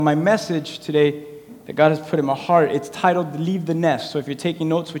My message today that God has put in my heart, it's titled Leave the Nest. So if you're taking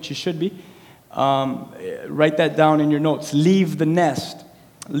notes, which you should be, write that down in your notes. Leave the nest.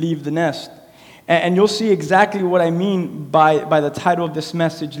 Leave the nest. And you'll see exactly what I mean by the title of this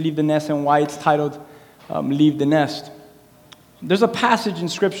message, Leave the Nest, and why it's titled Leave the Nest. There's a passage in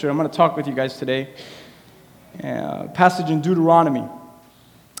Scripture I'm going to talk with you guys today. A passage in Deuteronomy.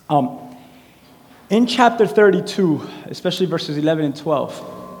 In chapter 32, especially verses 11 and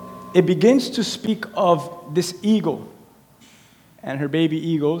 12, it begins to speak of this eagle and her baby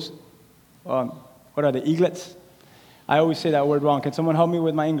eagles. What are the eaglets? I always say that word wrong. Can someone help me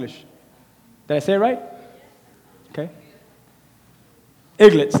with my English? Did I say it right? Okay.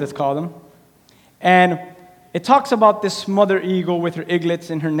 Eaglets, let's call them. And it talks about this mother eagle with her eaglets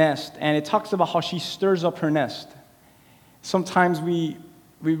in her nest, and it talks about how she stirs up her nest. Sometimes we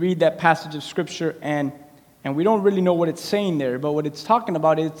read that passage of Scripture, and we don't really know what it's saying there, but what it's talking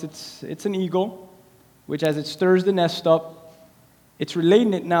about is it's an eagle, which as it stirs the nest up, it's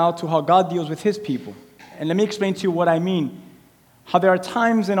relating it now to how God deals with His people. And let me explain to you what I mean. How there are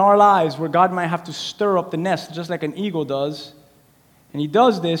times in our lives where God might have to stir up the nest, just like an eagle does, and He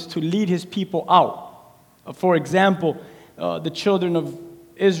does this to lead His people out. For example, the children of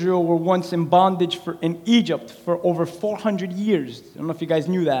Israel were once in bondage in Egypt for over 400 years. I don't know if you guys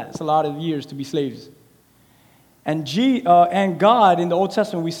knew that. It's a lot of years to be slaves. And God, in the Old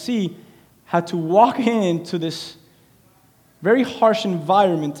Testament, we see, had to walk into this very harsh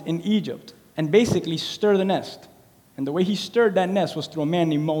environment in Egypt and basically stir the nest. And the way He stirred that nest was through a man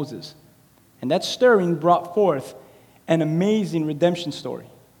named Moses. And that stirring brought forth an amazing redemption story.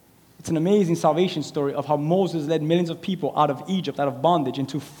 It's an amazing salvation story of how Moses led millions of people out of Egypt, out of bondage,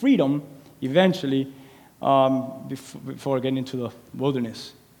 into freedom eventually before getting into the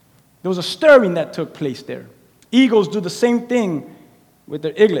wilderness. There was a stirring that took place there. Eagles do the same thing with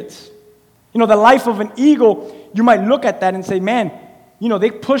their eaglets. You know, the life of an eagle, you might look at that and say, man, you know,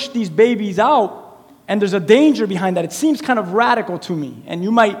 they push these babies out, and there's a danger behind that. It seems kind of radical to me, and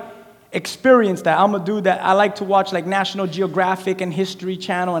you might experience that. I'm a dude that I like to watch like National Geographic and History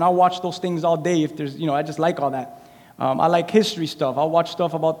Channel, and I'll watch those things all day if there's, I just like all that. I like history stuff. I'll watch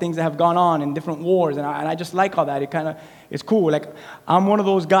stuff about things that have gone on in different wars, and I just like all that. It's cool. Like, I'm one of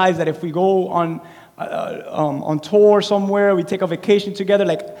those guys that if we go on tour somewhere, we take a vacation together,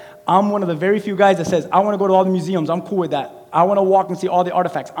 like, I'm one of the very few guys that says, I want to go to all the museums. I'm cool with that. I want to walk and see all the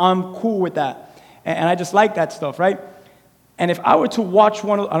artifacts. I'm cool with that. And I just like that stuff, right? And if I were to watch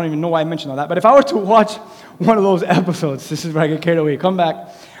I don't even know why I mentioned all that, but if I were to watch one of those episodes, this is where I get carried away, come back,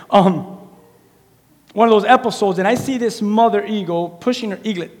 one of those episodes, and I see this mother eagle pushing her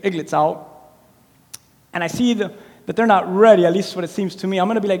eaglets out, and I see that they're not ready, at least what it seems to me, I'm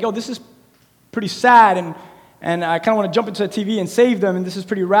going to be like, yo, this is pretty sad, and I kind of want to jump into the TV and save them, and this is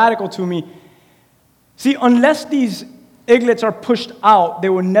pretty radical to me. See, unless these eaglets are pushed out, they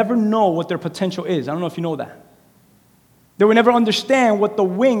will never know what their potential is. I don't know if you know that. They will never understand what the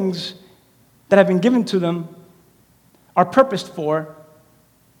wings that have been given to them are purposed for,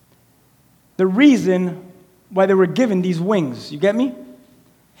 the reason why they were given these wings. You get me?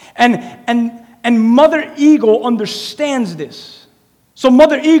 And Mother Eagle understands this. So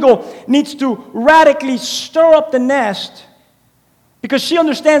Mother Eagle needs to radically stir up the nest because she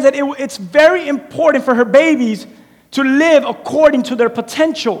understands that it's very important for her babies to live according to their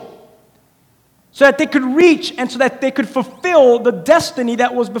potential, so that they could reach and so that they could fulfill the destiny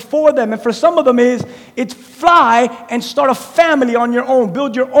that was before them. And for some of them it's fly and start a family on your own.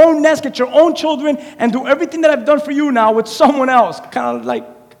 Build your own nest, get your own children, and do everything that I've done for you now with someone else. Kind of like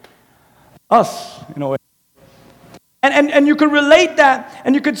us, in a way. And you could relate that,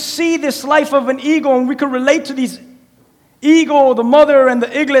 and you could see this life of an eagle, and we could relate to these eagle, the mother and the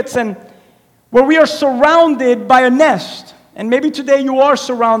eaglets, and where we are surrounded by a nest. And maybe today you are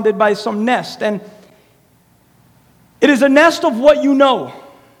surrounded by some nest. And it is a nest of what you know,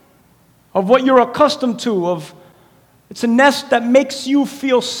 of what you're accustomed to. It's a nest that makes you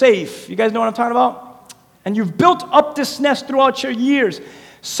feel safe. You guys know what I'm talking about? And you've built up this nest throughout your years.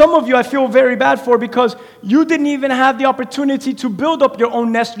 Some of you I feel very bad for because you didn't even have the opportunity to build up your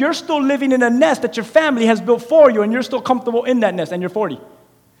own nest. You're still living in a nest that your family has built for you, and you're still comfortable in that nest. And you're 40,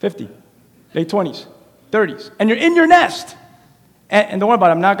 50, late 20s, 30s. And you're in your nest. And don't worry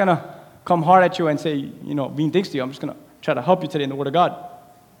about it. I'm not going to come hard at you and say, mean things to you. I'm just going to try to help you today in the Word of God.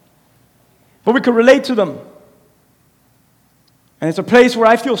 But we can relate to them. And it's a place where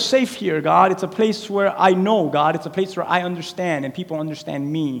I feel safe here, God. It's a place where I know, God. It's a place where I understand, and people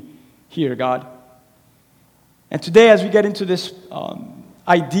understand me here, God. And today, as we get into this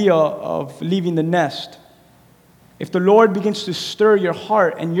idea of leaving the nest, If the Lord begins to stir your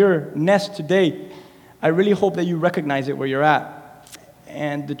heart and your nest today, I really hope that you recognize it where you're at.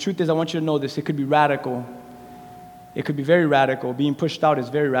 And the truth is, I want you to know this. It could be radical. It could be very radical. Being pushed out is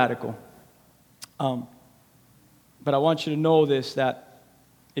very radical. But I want you to know this, that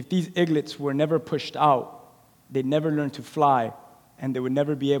if these eaglets were never pushed out, they'd never learn to fly, and they would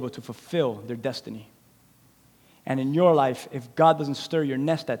never be able to fulfill their destiny. And in your life, if God doesn't stir your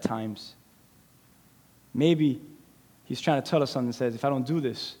nest at times, maybe He's trying to tell us something that says, if I don't do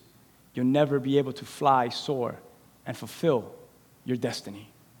this, you'll never be able to fly, soar, and fulfill your destiny.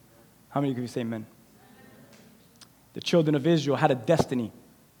 How many of you say amen? The children of Israel had a destiny,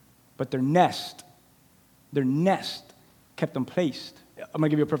 but their nest kept them placed. I'm going to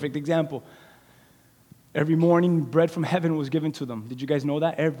give you a perfect example. Every morning, bread from heaven was given to them. Did you guys know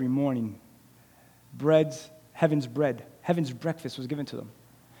that? Every morning, heaven's breakfast was given to them.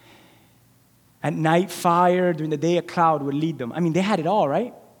 At night, fire. During the day, a cloud would lead them. I mean, they had it all,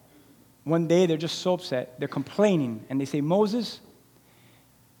 right? One day, they're just so upset. They're complaining, and they say, Moses,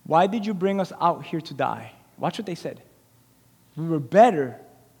 why did you bring us out here to die? Watch what they said. We were better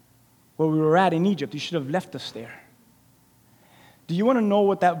where we were at in Egypt. You should have left us there. Do you want to know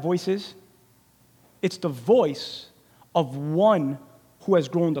what that voice is? It's the voice of one who has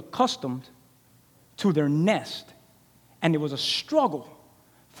grown accustomed to their nest. And it was a struggle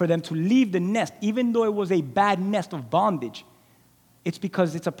for them to leave the nest, even though it was a bad nest of bondage. It's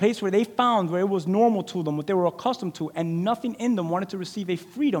because it's a place where they found where it was normal to them, what they were accustomed to, and nothing in them wanted to receive a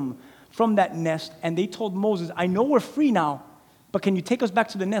freedom from that nest. And they told Moses, I know we're free now, but can you take us back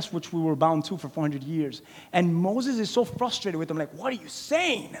to the nest which we were bound to for 400 years? And Moses is so frustrated with them, like, what are you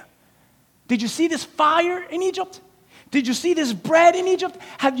saying? Did you see this fire in Egypt? Did you see this bread in Egypt?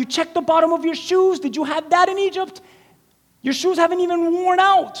 Have you checked the bottom of your shoes? Did you have that in Egypt? Your shoes haven't even worn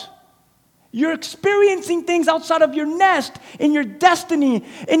out. You're experiencing things outside of your nest, in your destiny,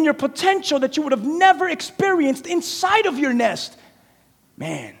 in your potential that you would have never experienced inside of your nest.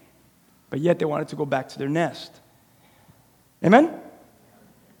 Man, but yet they wanted to go back to their nest. Amen?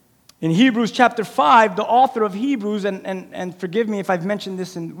 In Hebrews chapter 5, the author of Hebrews, and forgive me if I've mentioned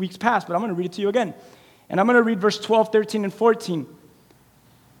this in weeks past, but I'm going to read it to you again. And I'm going to read verse 12, 13, and 14.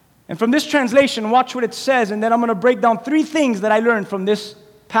 And from this translation, watch what it says, and then I'm going to break down 3 things that I learned from this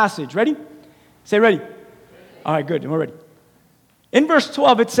passage. Ready? Say ready. All right, good. We're ready. In verse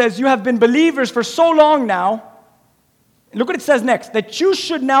 12, it says, you have been believers for so long now. Look what it says next. That you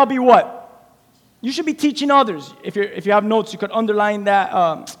should now be what? You should be teaching others. If you have notes, you could underline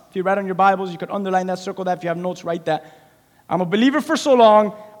that. If you write on your Bibles, you could underline that, circle that. If you have notes, write that. I'm a believer for so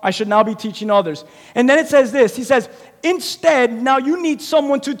long, I should now be teaching others. And then it says this. He says, instead, now you need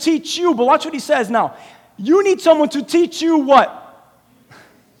someone to teach you. But watch what he says now. You need someone to teach you what?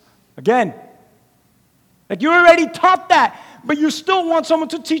 Again. Like you already taught that, but you still want someone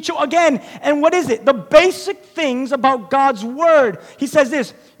to teach you again. And what is it? The basic things about God's word. He says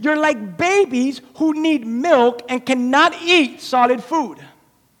this, you're like babies who need milk and cannot eat solid food.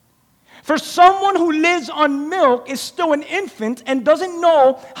 For someone who lives on milk is still an infant and doesn't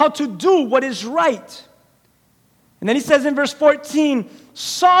know how to do what is right. And then he says in verse 14,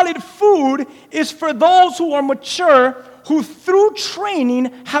 solid food is for those who are mature, who through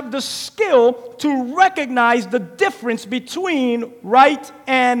training have the skill to recognize the difference between right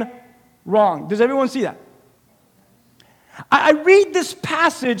and wrong. Does everyone see that? I read this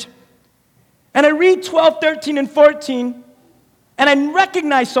passage, and I read 12, 13, and 14, and I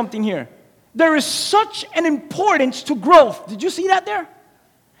recognize something here. There is such an importance to growth. Did you see that there?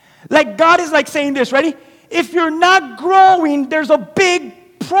 Like God is like saying this, ready? If you're not growing, there's a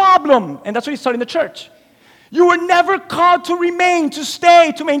big problem. And that's what he's telling the church. You were never called to remain, to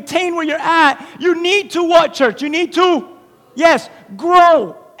stay, to maintain where you're at. You need to what, church? You need to, yes,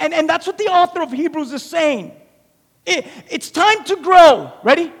 grow. And that's what the author of Hebrews is saying. It's time to grow.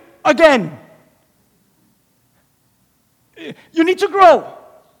 Ready? Again. You need to grow.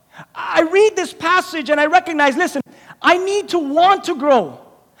 I read this passage and I recognize, listen, I need to want to grow.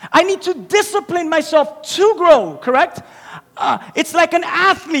 I need to discipline myself to grow, correct? It's like an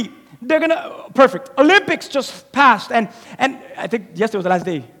athlete. Perfect. Olympics just passed, and I think yesterday was the last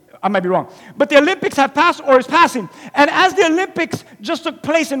day. I might be wrong. But the Olympics have passed or is passing. And as the Olympics just took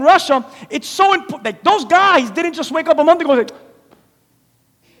place in Russia, it's so important. Like those guys didn't just wake up a month ago and say,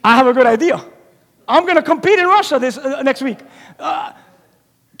 I have a good idea. I'm going to compete in Russia this next week.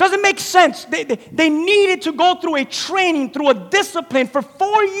 Doesn't make sense. They needed to go through a training, through a discipline for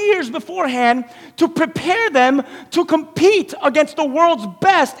 4 years beforehand to prepare them to compete against the world's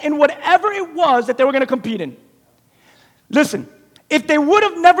best in whatever it was that they were going to compete in. Listen, if they would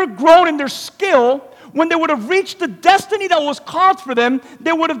have never grown in their skill, when they would have reached the destiny that was called for them,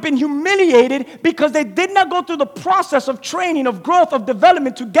 they would have been humiliated because they did not go through the process of training, of growth, of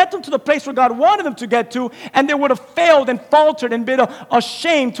development to get them to the place where God wanted them to get to, and they would have failed and faltered and been a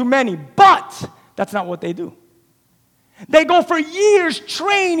shame to many. But that's not what they do. They go for years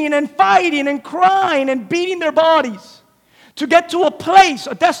training and fighting and crying and beating their bodies to get to a place,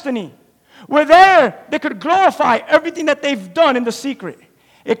 a destiny, where there they could glorify everything that they've done in the secret.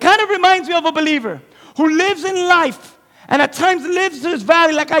 It kind of reminds me of a believer who lives in life and at times lives in this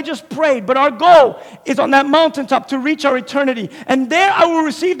valley like I just prayed, but our goal is on that mountaintop to reach our eternity. And there I will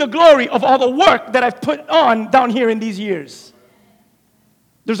receive the glory of all the work that I've put on down here in these years.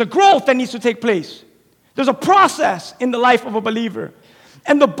 There's a growth that needs to take place. There's a process in the life of a believer.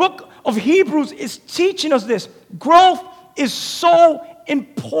 And the book of Hebrews is teaching us this. Growth is so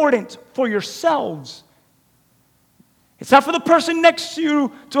important for yourselves. It's not for the person next to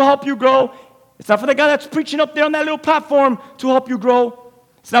you to help you grow. It's not for the guy that's preaching up there on that little platform to help you grow.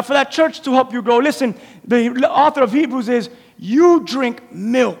 It's not for that church to help you grow. Listen, the author of Hebrews is, you drink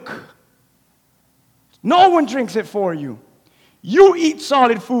milk. No one drinks it for you. You eat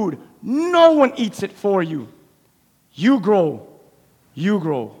solid food. No one eats it for you. You grow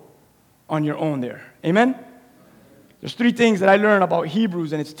on your own there. Amen? There's 3 things that I learned about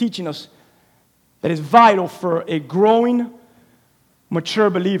Hebrews, and it's teaching us that is vital for a growing,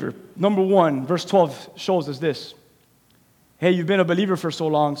 mature believer. Number 1, verse 12 shows us this. Hey, you've been a believer for so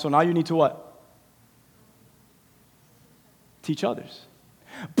long, so now you need to what? Teach others.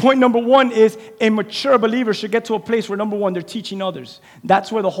 Point number 1 is a mature believer should get to a place where, number 1, they're teaching others.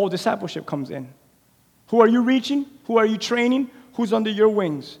 That's where the whole discipleship comes in. Who are you reaching? Who are you training? Who's under your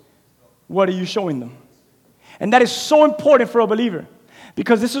wings? What are you showing them? And that is so important for a believer,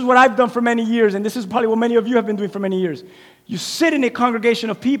 because this is what I've done for many years, and this is probably what many of you have been doing for many years. You sit in a congregation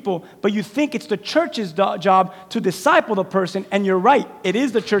of people, but you think it's the church's job to disciple the person, and you're right, it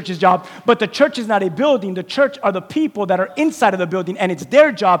is the church's job, but the church is not a building. The church are the people that are inside of the building, and it's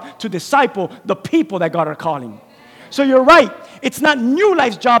their job to disciple the people that God are calling. So you're right. It's not New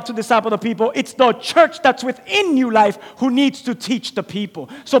Life's job to disciple the people. It's the church that's within New Life who needs to teach the people.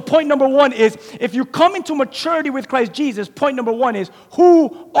 So point number 1 is, if you come into maturity with Christ Jesus, point number 1 is,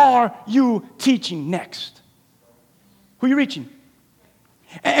 who are you teaching next? Who are you reaching?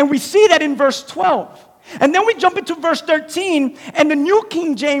 And we see that in verse 12. And then we jump into verse 13, and the New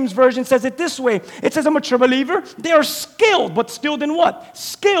King James Version says it this way. It says, a mature believer, they are skilled, but skilled in what?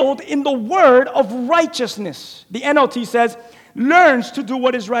 Skilled in the word of righteousness. The NLT says, learns to do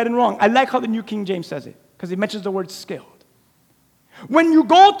what is right and wrong. I like how the New King James says it, because it mentions the word skilled. When you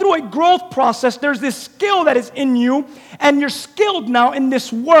go through a growth process, there's this skill that is in you, and you're skilled now in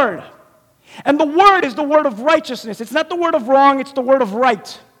this word. And the word is the word of righteousness. It's not the word of wrong, it's the word of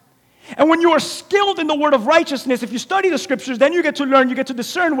right. And when you are skilled in the word of righteousness, if you study the scriptures, then you get to learn, you get to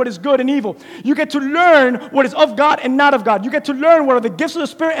discern what is good and evil. You get to learn what is of God and not of God. You get to learn what are the gifts of the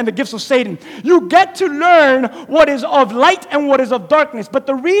Spirit and the gifts of Satan. You get to learn what is of light and what is of darkness. But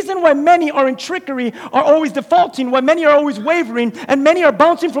the reason why many are in trickery, are always defaulting, why many are always wavering, and many are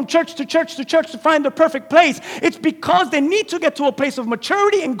bouncing from church to church to church to find the perfect place, it's because they need to get to a place of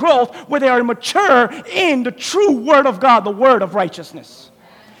maturity and growth where they are mature in the true word of God, the word of righteousness.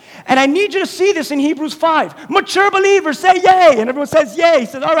 And I need you to see this in Hebrews 5. Mature believers say yay. And everyone says yay. He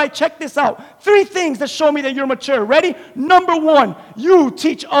says, all right, check this out. 3 things that show me that you're mature. Ready? Number 1, you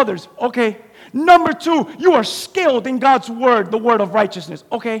teach others. Okay. Number 2, you are skilled in God's word, the word of righteousness.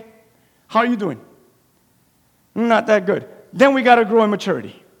 Okay. How are you doing? Not that good. Then we got to grow in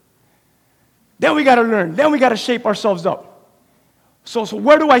maturity. Then we got to learn. Then we got to shape ourselves up. So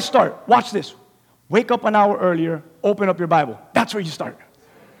where do I start? Watch this. Wake up an hour earlier. Open up your Bible. That's where you start.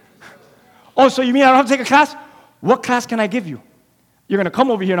 Oh, so you mean I don't have to take a class? What class can I give you? You're going to come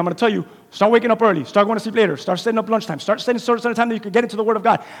over here and I'm going to tell you, start waking up early, start going to sleep later, start setting up lunchtime, start setting a certain time that you can get into the Word of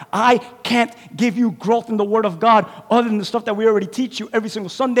God. I can't give you growth in the Word of God other than the stuff that we already teach you every single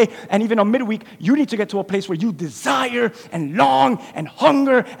Sunday. And even on midweek, you need to get to a place where you desire and long and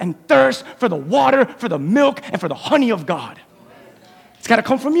hunger and thirst for the water, for the milk, and for the honey of God. It's got to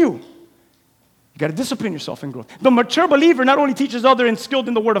come from you. You got to discipline yourself in growth. The mature believer not only teaches others and skilled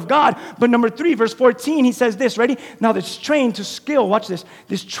in the word of God, but number 3, verse 14, he says this, ready? Now this trained to skill, watch this.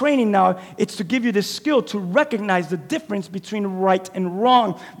 This training now, it's to give you this skill to recognize the difference between right and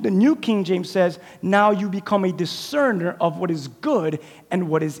wrong. The New King James says, now you become a discerner of what is good and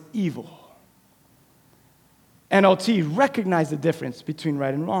what is evil. NLT, recognize the difference between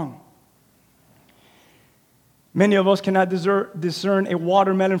right and wrong. Many of us cannot discern a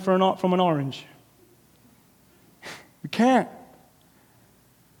watermelon from an orange. We can't.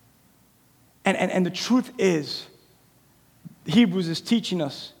 And the truth is, Hebrews is teaching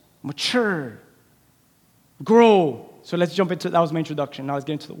us, mature, grow. So let's jump into, that was my introduction. Now let's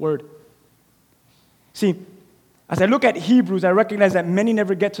get into the word. See, as I look at Hebrews, I recognize that many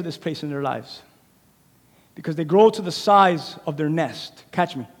never get to this place in their lives because they grow to the size of their nest.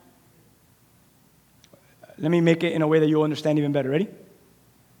 Catch me. Let me make it in a way that you'll understand even better. Ready?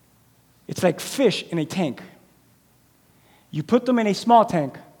 It's like fish in a tank. You put them in a small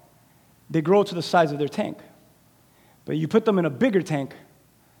tank, they grow to the size of their tank. But you put them in a bigger tank,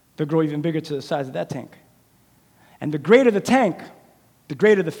 they'll grow even bigger to the size of that tank. And the greater the tank, the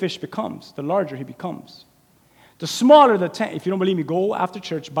greater the fish becomes, the larger he becomes. The smaller the tank, if you don't believe me, go after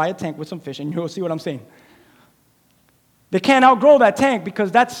church, buy a tank with some fish, and you'll see what I'm saying. They can't outgrow that tank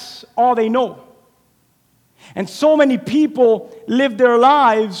because that's all they know. And so many people live their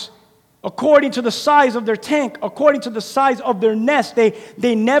lives according to the size of their tank, according to the size of their nest.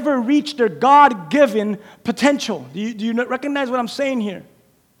 They never reach their God-given potential. Do you recognize what I'm saying here?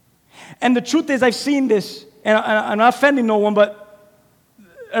 And the truth is, I've seen this, and I'm not offending no one, but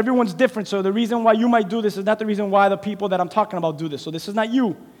everyone's different. So the reason why you might do this is not the reason why the people that I'm talking about do this. So this is not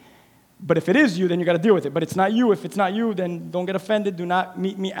you. But if it is you, then you got to deal with it. But it's not you. If it's not you, then don't get offended. Do not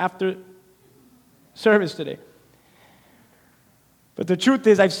meet me after service today. But the truth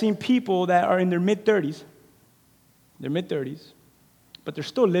is, I've seen people that are in their mid-30s, but they're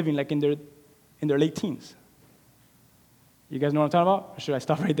still living like in their late teens. You guys know what I'm talking about? Or should I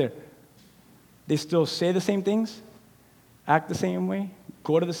stop right there? They still say the same things, act the same way,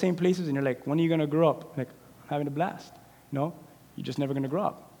 go to the same places, and you're like, when are you going to grow up? Like, I'm having a blast. No, you're just never going to grow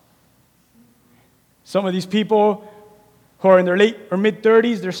up. Some of these people who are in their late or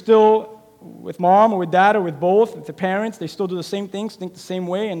mid-30s, they're still with mom or with dad or with both, with the parents. They still do the same things, think the same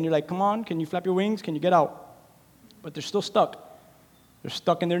way, and you're like, come on, can you flap your wings? Can you get out? But they're still stuck. They're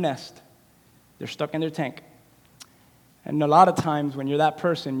stuck in their nest. They're stuck in their tank. And a lot of times when you're that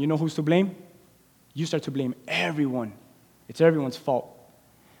person, you know who's to blame? You start to blame everyone. It's everyone's fault.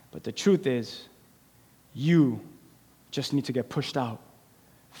 But the truth is, you just need to get pushed out.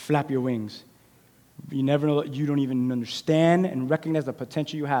 Flap your wings. You never know, you don't even understand and recognize the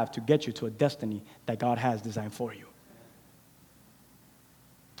potential you have to get you to a destiny that God has designed for you.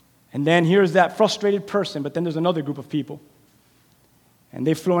 And then here's that frustrated person, but then there's another group of people. And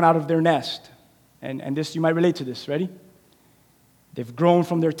they've flown out of their nest. And this, you might relate to this. Ready? They've grown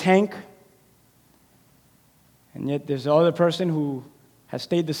from their tank. And yet there's the other person who has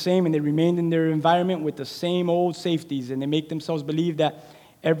stayed the same, and they remained in their environment with the same old safeties, and they make themselves believe that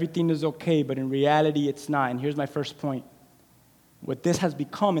everything is okay, but in reality, it's not. And here's my first point. What this has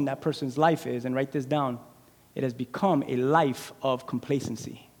become in that person's life is, and write this down, it has become a life of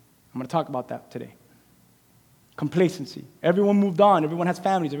complacency. I'm going to talk about that today. Complacency. Everyone moved on. Everyone has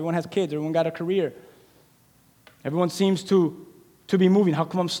families. Everyone has kids. Everyone got a career. Everyone seems to be moving. How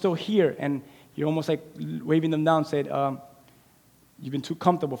come I'm still here? And you're almost like waving them down, said, you've been too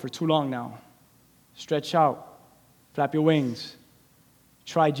comfortable for too long now. Stretch out. Flap your wings.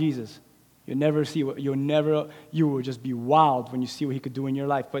 Try Jesus. You will just be wild when you see what he could do in your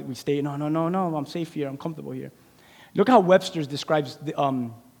life. But we stay, no, I'm safe here. I'm comfortable here. Look how Webster's describes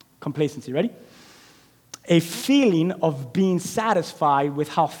complacency. Ready? A feeling of being satisfied with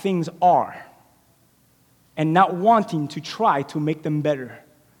how things are and not wanting to try to make them better.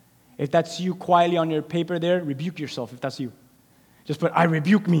 If that's you quietly on your paper there, rebuke yourself if that's you. Just put, I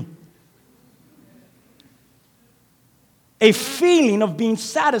rebuke me. A feeling of being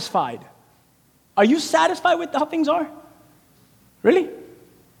satisfied. Are you satisfied with how things are? Really?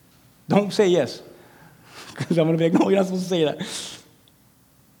 Don't say yes. Because I'm going to be like, no, you're not supposed to say that.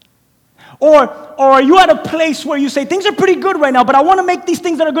 Or are you at a place where you say, things are pretty good right now, but I want to make these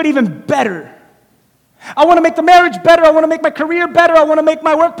things that are good even better. I want to make the marriage better. I want to make my career better. I want to make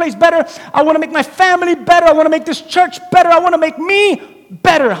my workplace better. I want to make my family better. I want to make this church better. I want to make me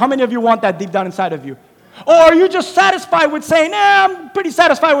better. How many of you want that deep down inside of you? Or are you just satisfied with saying, I'm pretty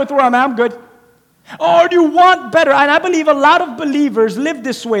satisfied with where I'm at. I'm good. Or do you want better? And I believe a lot of believers live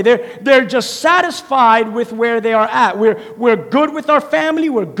this way. They're just satisfied with where they are at. We're good with our family.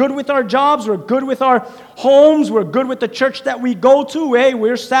 We're good with our jobs. We're good with our homes. We're good with the church that we go to. Hey,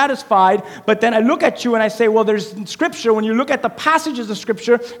 we're satisfied. But then I look at you and I say, well, there's Scripture. When you look at the passages of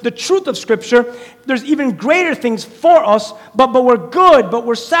Scripture, the truth of Scripture, there's even greater things for us. But we're good, but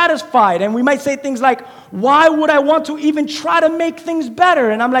we're satisfied. And we might say things like, why would I want to even try to make things better?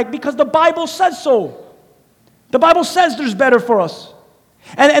 And I'm like, because the Bible says so. The Bible says there's better for us.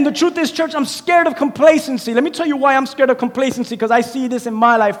 And the truth is, church, I'm scared of complacency. Let me tell you why I'm scared of complacency, because I see this in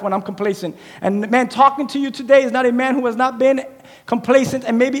my life when I'm complacent. And man, talking to you today is not a man who has not been complacent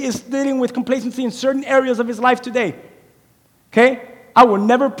and maybe is dealing with complacency in certain areas of his life today. Okay? I will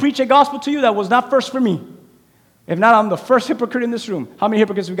never preach a gospel to you that was not first for me. If not, I'm the first hypocrite in this room. How many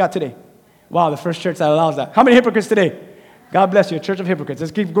hypocrites we got today? Wow, the first church that allows that. How many hypocrites today? God bless you, a church of hypocrites.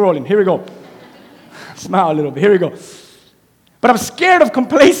 Let's keep rolling. Here we go. Smile a little bit. Here we go. But I'm scared of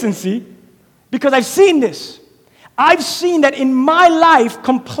complacency because I've seen this. I've seen that in my life,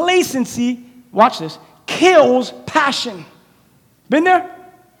 complacency, watch this, kills passion. Been there?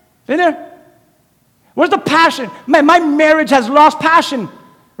 Been there? Where's the passion? Man, my marriage has lost passion,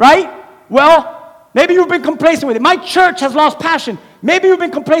 right? Well, maybe you've been complacent with it. My church has lost passion. Maybe you've been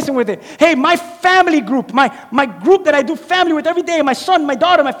complacent with it. Hey, my family group, my group that I do family with every day, my son, my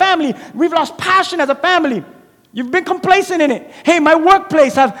daughter, my family, we've lost passion as a family. You've been complacent in it. Hey, my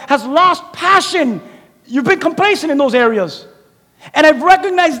workplace has lost passion. You've been complacent in those areas. And I've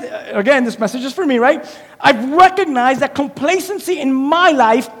recognized, again, this message is for me, right? I've recognized that complacency in my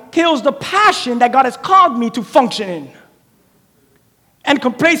life kills the passion that God has called me to function in. And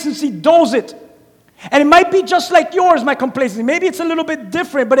complacency does it. And it might be just like yours, my complacency. Maybe it's a little bit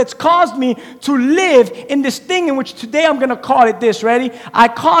different, but it's caused me to live in this thing in which today I'm going to call it this, ready? I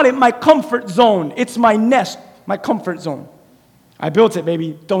call it my comfort zone. It's my nest, my comfort zone. I built it,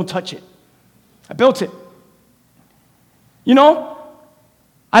 baby. Don't touch it. I built it. You know,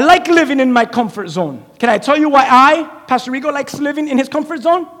 I like living in my comfort zone. Can I tell you why Pastor Rigo, likes living in his comfort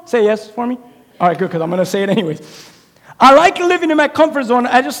zone? Say yes for me. All right, good, because I'm going to say it anyways. I like living in my comfort zone.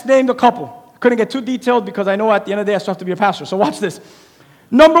 I just named a couple. Couldn't get too detailed because I know at the end of the day I still have to be a pastor. So watch this.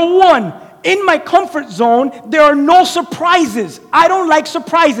 Number one, in my comfort zone, there are no surprises. I don't like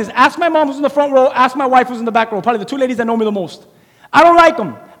surprises. Ask my mom who's in the front row. Ask my wife who's in the back row. Probably the two ladies that know me the most. I don't like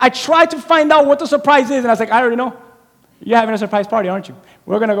them. I try to find out what the surprise is, and I was like, I already know. You're having a surprise party, aren't you?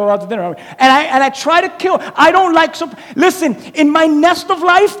 We're going to go out to dinner, aren't we? And I try to kill. I don't like listen, in my nest of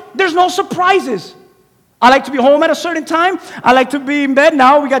life, there's no surprises. I like to be home at a certain time. I like to be in bed.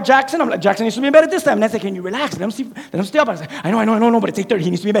 Now we got Jackson. I'm like, Jackson needs to be in bed at this time. And I say, can you relax? Let him stay up. I say, I know, but it's 8:30. He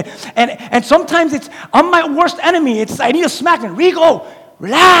needs to be in bed. And sometimes I'm my worst enemy. I need a smack him. Rigo,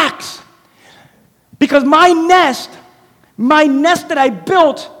 relax. Because my nest that I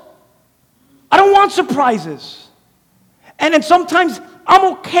built, I don't want surprises. And then sometimes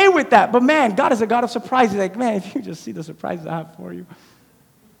I'm okay with that. But man, God is a God of surprises. Like, man, if you just see the surprises I have for you.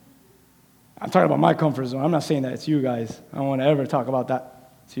 I'm talking about my comfort zone. I'm not saying that it's you guys. I don't want to ever talk about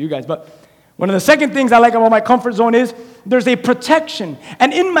that to you guys. But one of the second things I like about my comfort zone is there's a protection.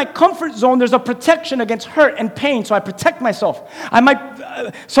 And in my comfort zone, there's a protection against hurt and pain. So I protect myself.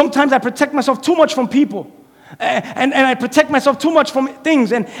 Sometimes I protect myself too much from people. And I protect myself too much from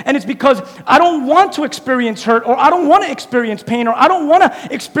things. And it's because I don't want to experience hurt, or I don't want to experience pain, or I don't want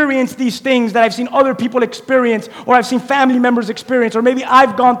to experience these things that I've seen other people experience, or I've seen family members experience, or maybe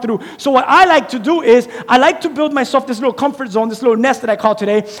I've gone through. So what I like to do is I like to build myself this little comfort zone, this little nest that I call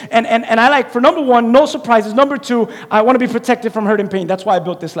today. And I like, for number one, no surprises. Number two, I want to be protected from hurt and pain. That's why I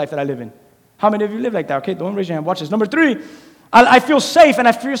built this life that I live in. How many of you live like that? Okay, don't raise your hand. Watch this. Number three, I feel safe and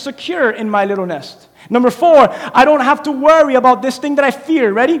I feel secure in my little nest. Number four, I don't have to worry about this thing that I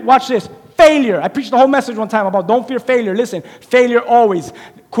fear. Ready? Watch this. Failure. I preached the whole message one time about don't fear failure. Listen, failure always.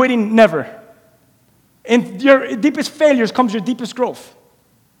 Quitting never. In your deepest failures comes your deepest growth.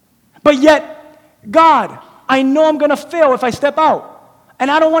 But yet, God, I know I'm going to fail if I step out. And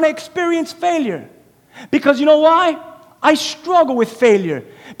I don't want to experience failure. Because you know why? I struggle with failure.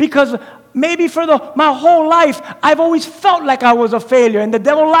 Because maybe for my whole life, I've always felt like I was a failure. And the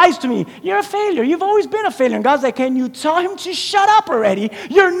devil lies to me. You're a failure. You've always been a failure. And God's like, can you tell him to shut up already?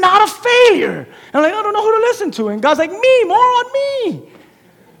 You're not a failure. And I'm like, I don't know who to listen to. And God's like, me, more on me.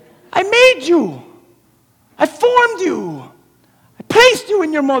 I made you. I formed you. I placed you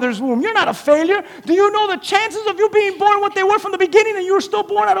in your mother's womb. You're not a failure. Do you know the chances of you being born what they were from the beginning, and you were still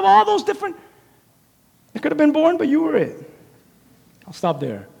born out of all those different? You could have been born, but you were it. I'll stop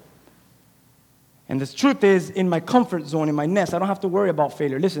there. And the truth is, in my comfort zone, in my nest, I don't have to worry about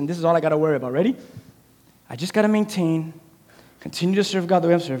failure. Listen, this is all I got to worry about. Ready? I just got to maintain, continue to serve God the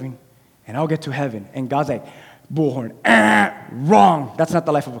way I'm serving, and I'll get to heaven. And God's like, bullhorn, wrong. That's not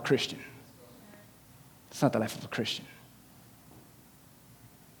the life of a Christian. That's not the life of a Christian.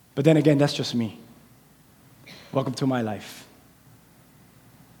 But then again, that's just me. Welcome to my life.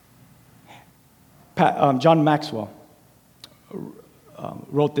 John Maxwell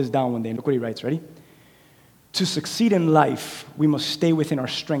wrote this down one day. Look what he writes. Ready? To succeed in life, we must stay within our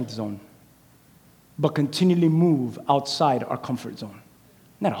strength zone, but continually move outside our comfort zone.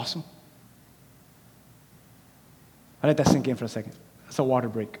 that awesome? I let that sink in for a second. That's a water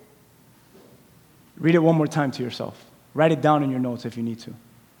break. Read it one more time to yourself. Write it down in your notes if you need to.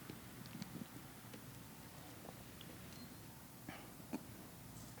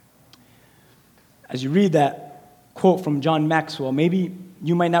 As you read that quote from John Maxwell, maybe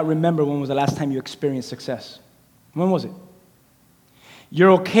you might not remember when was the last time you experienced success. When was it?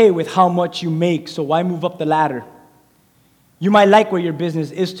 You're okay with how much you make, so why move up the ladder? You might like where your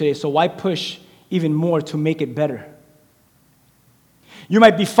business is today, so why push even more to make it better? You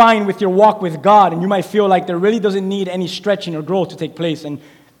might be fine with your walk with God, and you might feel like there really doesn't need any stretching or growth to take place, and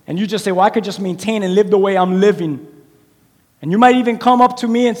you just say, well, I could just maintain and live the way I'm living. And you might even come up to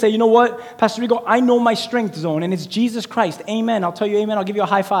me and say, you know what, Pastor Rigo, I know my strength zone, and it's Jesus Christ. Amen. I'll tell you amen. I'll give you a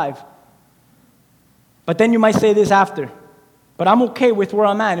high five. But then you might say this after. But I'm okay with where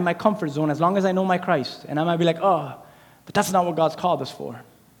I'm at in my comfort zone as long as I know my Christ. And I might be like, oh, but that's not what God's called us for.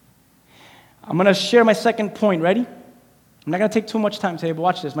 I'm going to share my second point. Ready? I'm not going to take too much time today, but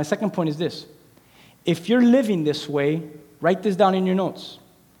watch this. My second point is this. If you're living this way, write this down in your notes.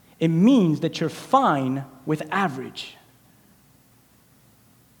 It means that you're fine with average.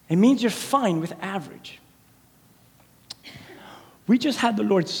 It means you're fine with average. We just had the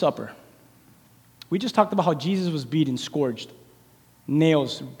Lord's Supper. We just talked about how Jesus was beaten, scourged,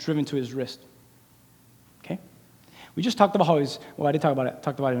 nails driven to his wrist. Okay? We just talked about how I did talk about it. I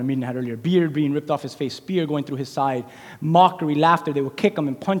talked about it in a meeting I had earlier. Beard being ripped off his face, spear going through his side, mockery, laughter. They would kick him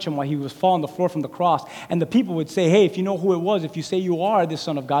and punch him while he was falling on the floor from the cross. And the people would say, hey, if you know who it was, if you say you are the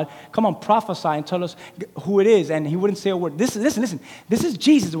Son of God, come on, prophesy and tell us who it is. And he wouldn't say a word. Listen. This is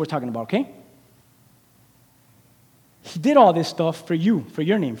Jesus that we're talking about, okay? He did all this stuff for you, for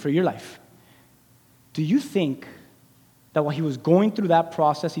your name, for your life. Do you think that while he was going through that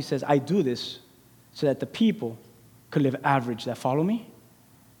process, he says, I do this so that the people could live average that follow me?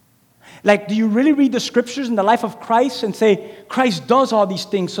 Like, do you really read the scriptures in the life of Christ and say, Christ does all these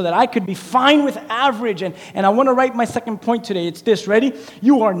things so that I could be fine with average? And I want to write my second point today. It's this, ready?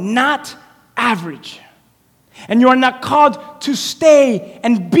 You are not average. And you are not called to stay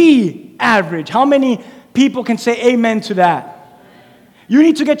and be average. How many people can say amen to that? You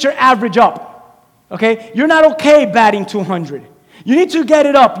need to get your average up, okay? You're not okay batting 200. You need to get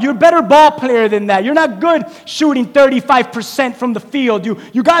it up. You're a better ball player than that. You're not good shooting 35% from the field.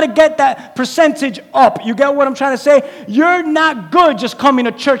 You got to get that percentage up. You get what I'm trying to say? You're not good just coming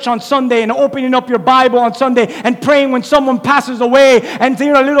to church on Sunday and opening up your Bible on Sunday and praying when someone passes away and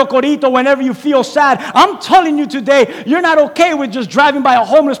saying a little corito whenever you feel sad. I'm telling you today, you're not okay with just driving by a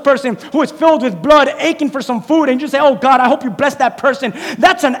homeless person who is filled with blood, aching for some food, and you say, oh God, I hope you bless that person.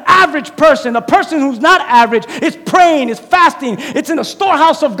 That's an average person. A person who's not average is praying, is fasting, it's in the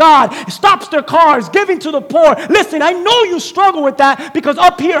storehouse of God, stops their cars, giving to the poor. Listen, I know you struggle with that because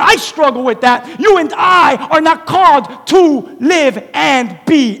up here I struggle with that. You and I are not called to live and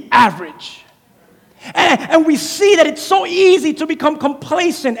be average. And we see that it's so easy to become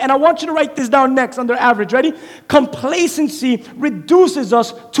complacent. And I want you to write this down next under average. Ready? Complacency reduces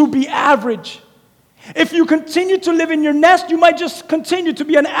us to be average. If you continue to live in your nest, you might just continue to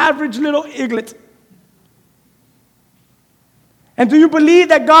be an average little eaglet. And do you believe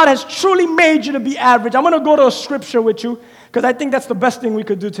that God has truly made you to be average? I'm going to go to a scripture with you because I think that's the best thing we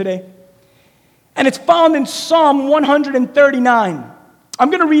could do today. And it's found in Psalm 139. I'm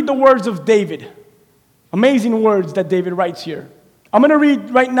going to read the words of David. Amazing words that David writes here. I'm going to read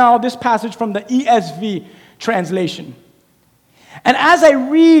right now this passage from the ESV translation. And as I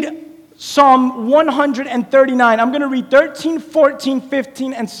read Psalm 139, I'm going to read 13, 14,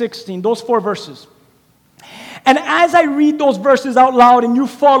 15, and 16, those 4 verses. And as I read those verses out loud and you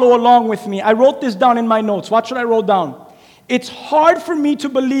follow along with me, I wrote this down in my notes. Watch what I wrote down. It's hard for me to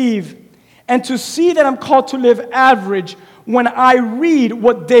believe and to see that I'm called to live average when I read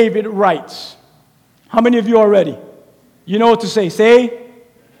what David writes. How many of you are ready? You know what to say.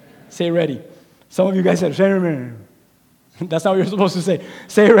 Say ready. Some of you guys said, that's not what you're supposed to say.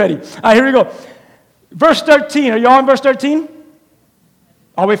 Say ready. All right, here we go. Verse 13. Are you all in verse 13?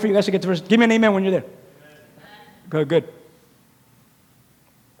 I'll wait for you guys to get to verse. Give me an amen when you're there. Good.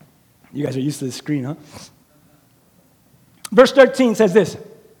 You guys are used to the screen, huh? Verse 13 says this.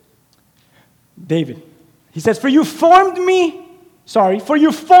 David. He says, for you formed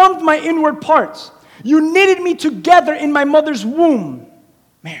my inward parts. You knitted me together in my mother's womb.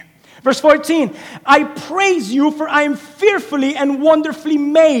 Man. Verse 14. I praise you, for I am fearfully and wonderfully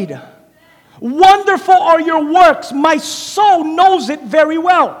made. Wonderful are your works. My soul knows it very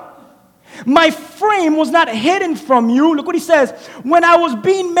well. My frame was not hidden from you. Look what he says. When I was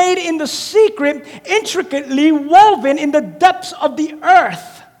being made in the secret, intricately woven in the depths of the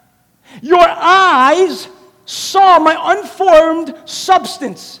earth. Your eyes saw my unformed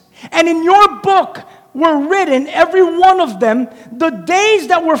substance. And in your book were written, every one of them, the days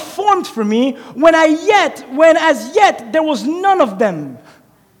that were formed for me, when as yet there was none of them.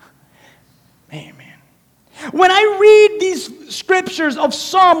 Amen. When I read these scriptures of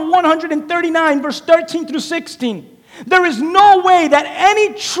Psalm 139, verse 13 through 16, there is no way that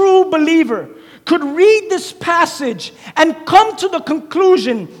any true believer could read this passage and come to the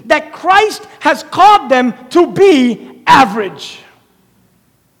conclusion that Christ has called them to be average.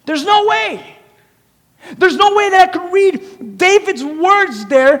 There's no way. There's no way that I could read David's words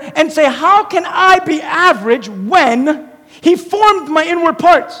there and say, how can I be average when he formed my inward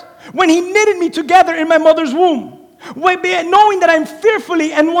parts? When he knitted me together in my mother's womb, knowing that I'm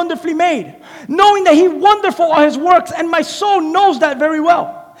fearfully and wonderfully made, knowing that He wonderful are His works, and my soul knows that very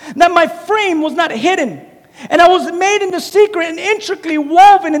well, that my frame was not hidden, and I was made in the secret and intricately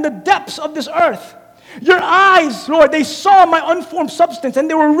woven in the depths of this earth. Your eyes, Lord, they saw my unformed substance, and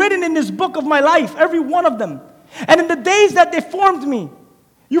they were written in this book of my life, every one of them. And in the days that they formed me,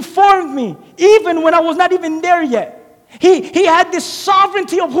 you formed me, even when I was not even there yet. He had this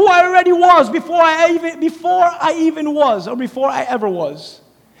sovereignty of who I already was before I ever was.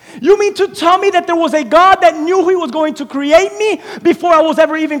 You mean to tell me that there was a God that knew He was going to create me before I was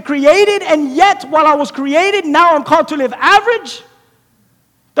ever even created, and yet while I was created, now I'm called to live average?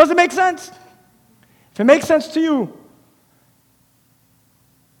 Does it make sense? If it makes sense to you,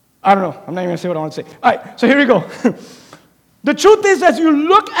 I don't know. I'm not even going to say what I want to say. All right, so here we go. The truth is, as you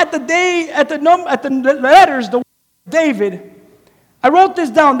look at the letters, the David, I wrote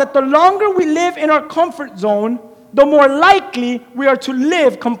this down, that the longer we live in our comfort zone, the more likely we are to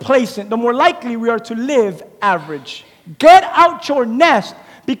live complacent, the more likely we are to live average. Get out your nest,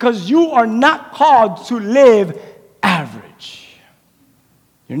 because you are not called to live average.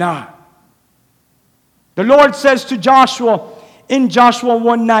 You're not. The Lord says to Joshua in Joshua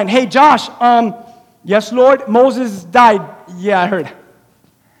 1:9, hey Josh, yes Lord, Moses died. Yeah, I heard.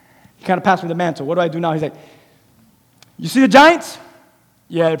 He kind of passed me the mantle. What do I do now? He's like, you see the giants?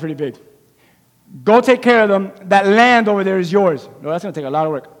 Yeah, they're pretty big. Go take care of them. That land over there is yours. No, that's going to take a lot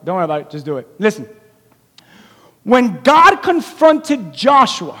of work. Don't worry about it. Just do it. Listen. When God confronted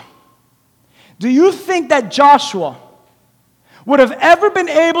Joshua, do you think that Joshua would have ever been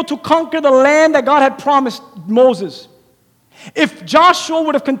able to conquer the land that God had promised Moses if Joshua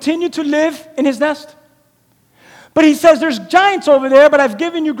would have continued to live in his nest? But he says, there's giants over there, but I've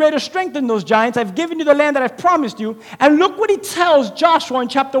given you greater strength than those giants. I've given you the land that I've promised you. And look what he tells Joshua in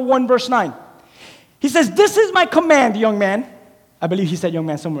chapter 1, verse 9. He says, this is my command, young man. I believe he said young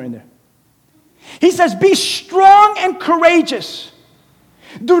man somewhere in there. He says, be strong and courageous.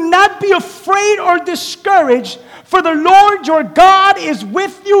 Do not be afraid or discouraged, for the Lord your God is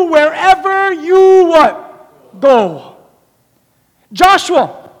with you wherever you what? Go.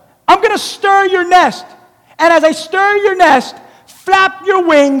 Joshua, I'm going to stir your nest. And as I stir your nest, flap your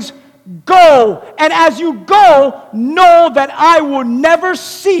wings, go. And as you go, know that I will never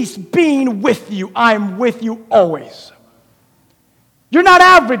cease being with you. I'm with you always. You're not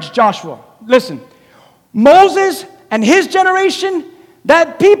average, Joshua. Listen, Moses and his generation,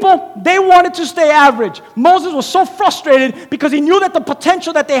 that people, they wanted to stay average. Moses was so frustrated because he knew that the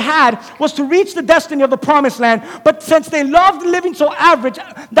potential that they had was to reach the destiny of the promised land. But since they loved living so average,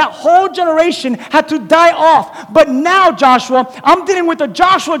 that whole generation had to die off. But now, Joshua, I'm dealing with a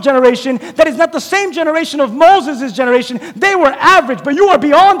Joshua generation that is not the same generation of Moses' generation. They were average, but you are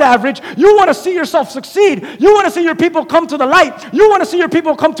beyond average. You want to see yourself succeed. You want to see your people come to the light. You want to see your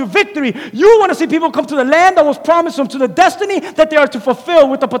people come to victory. You want to see people come to the land that was promised them, to the destiny that they are to fulfill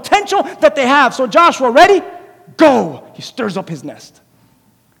with the potential that they have. So Joshua, ready? Go. He stirs up his nest.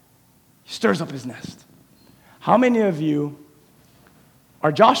 He stirs up his nest. How many of you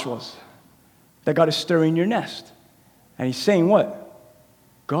are Joshuas that God is stirring your nest? And he's saying what?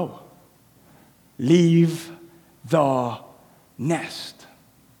 Go. Leave the nest.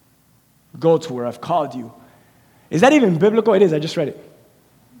 Go to where I've called you. Is that even biblical? It is. I just read it.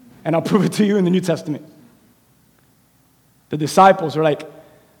 And I'll prove it to you in the New Testament. The disciples were like,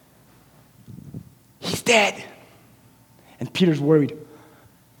 he's dead. And Peter's worried.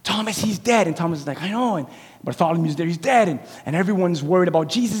 Thomas, he's dead. And Thomas is like, I know. And Bartholomew's there, he's dead. And everyone's worried about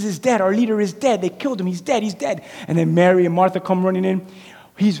Jesus is dead. Our leader is dead. They killed him. He's dead. He's dead. And then Mary and Martha come running in.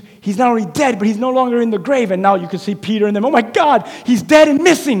 He's not only dead, but he's no longer in the grave. And now you can see Peter and them. Oh my God, he's dead and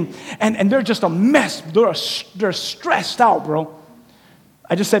missing. And they're just a mess. They're stressed out, bro.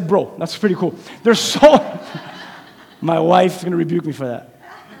 I just said bro. That's pretty cool. They're so... My wife's going to rebuke me for that.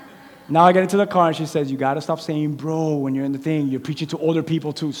 Now I get into the car and she says, you got to stop saying bro when you're in the thing. You're preaching to older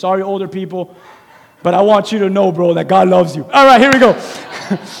people too. Sorry, older people. But I want you to know, bro, that God loves you. All right, here we go.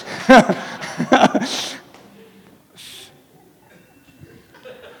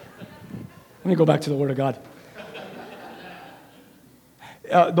 Let me go back to the Word of God.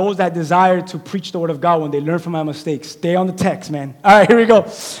 Those that desire to preach the Word of God when they learn from my mistakes, stay on the text, man. All right, here we go.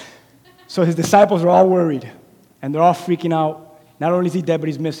 So his disciples are all worried, and they're all freaking out. Not only is he dead, but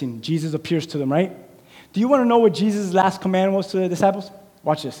he's missing. Jesus appears to them, right? Do you want to know what Jesus' last command was to the disciples?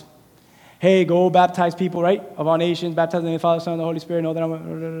 Watch this. Hey, go baptize people, right? Of all nations, baptize in the name of the Father, Son, and the Holy Spirit, know that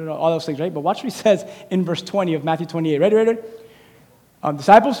I'm... all those things, right? But watch what he says in verse 20 of Matthew 28. Ready?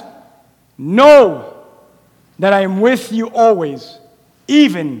 Disciples, know that I am with you always,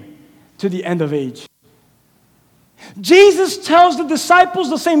 even to the end of age. Jesus tells the disciples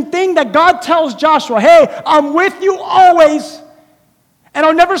the same thing that God tells Joshua. Hey, I'm with you always, and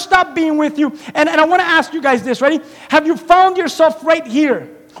I'll never stop being with you. And I want to ask you guys this, ready? Have you found yourself right here,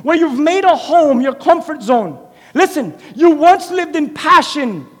 where you've made a home, your comfort zone? Listen, you once lived in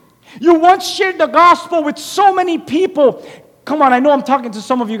passion. You once shared the gospel with so many people. Come on, I know I'm talking to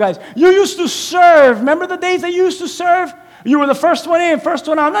some of you guys. You used to serve. Remember the days that you used to serve? You were the first one in, first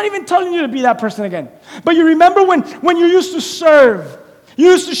one out. I'm not even telling you to be that person again. But you remember when you used to serve.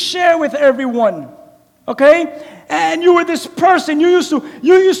 You used to share with everyone. Okay? And you were this person. You used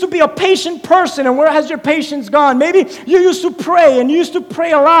to be a patient person. And where has your patience gone? Maybe you used to pray, and you used to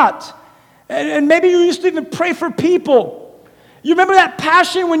pray a lot. And maybe you used to even pray for people. You remember that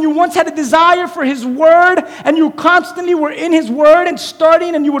passion when you once had a desire for His Word, and you constantly were in His Word and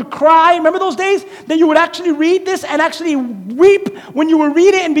studying, and you would cry? Remember those days that you would actually read this and actually weep when you would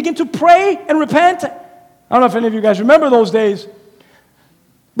read it and begin to pray and repent? I don't know if any of you guys remember those days.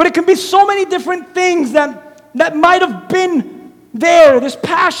 But it can be so many different things that might have been there, this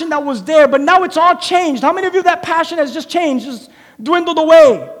passion that was there, but now it's all changed. How many of you that passion has just changed, just dwindled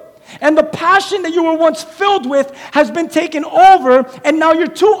away? And the passion that you were once filled with has been taken over, and now you're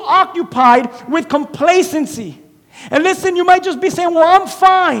too occupied with complacency. And listen, you might just be saying, well, I'm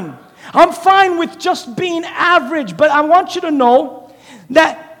fine. I'm fine with just being average. But I want you to know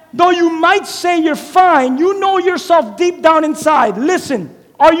that though you might say you're fine, you know yourself deep down inside. Listen,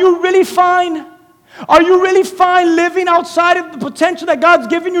 are you really fine? Are you really fine living outside of the potential that God's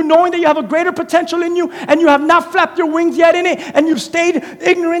given you, knowing that you have a greater potential in you and you have not flapped your wings yet in it, and you've stayed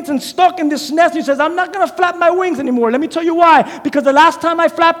ignorant and stuck in this nest? He says, I'm not going to flap my wings anymore. Let me tell you why. Because the last time I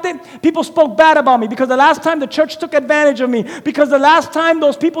flapped it, people spoke bad about me. Because the last time the church took advantage of me. Because the last time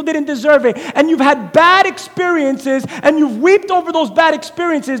those people didn't deserve it. And you've had bad experiences, and you've wept over those bad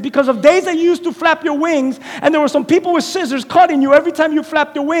experiences because of days that you used to flap your wings, and there were some people with scissors cutting you every time you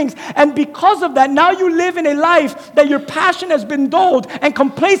flapped your wings. And because of that, now you live in a life that your passion has been dulled and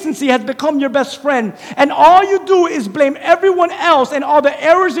complacency has become your best friend. And all you do is blame everyone else and all the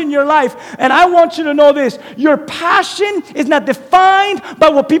errors in your life. And I want you to know this. Your passion is not defined by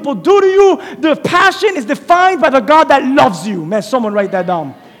what people do to you. The passion is defined by the God that loves you. Man, someone write that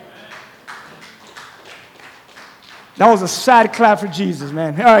down. That was a sad clap for Jesus,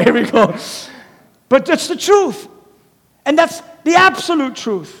 man. All right, here we go. But that's the truth. And that's the absolute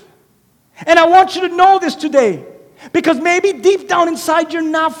truth. And I want you to know this today, because maybe deep down inside you're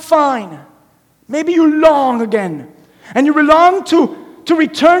not fine. Maybe you long again, and you long to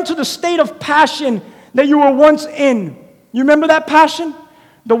return to the state of passion that you were once in. You remember that passion?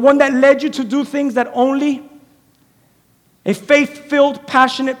 The one that led you to do things that only a faith-filled,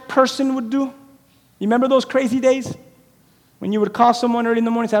 passionate person would do? You remember those crazy days? When you would call someone early in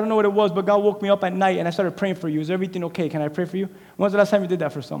the morning and say, I don't know what it was, but God woke me up at night and I started praying for you. Is everything okay? Can I pray for you? When was the last time you did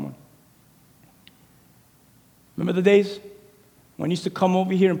that for someone? Remember the days when you used to come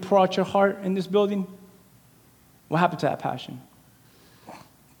over here and pour out your heart in this building? What happened to that passion?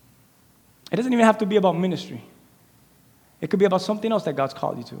 It doesn't even have to be about ministry. It could be about something else that God's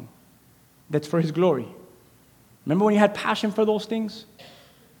called you to, that's for His glory. Remember when you had passion for those things?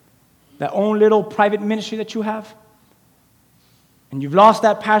 That own little private ministry that you have? And you've lost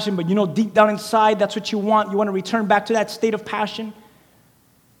that passion, but you know deep down inside that's what you want. You want to return back to that state of passion.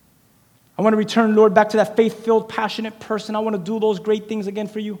 I want to return, Lord, back to that faith-filled, passionate person. I want to do those great things again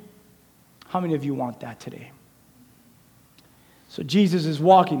for you. How many of you want that today? So Jesus is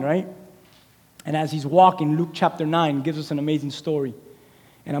walking, right? And as He's walking, Luke chapter 9 gives us an amazing story.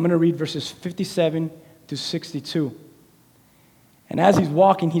 And I'm going to read verses 57 to 62. And as He's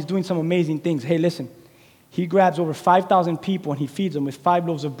walking, He's doing some amazing things. Hey, listen. He grabs over 5,000 people and He feeds them with 5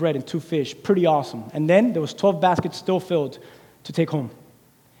 loaves of bread and 2 fish. Pretty awesome. And then there was 12 baskets still filled to take home.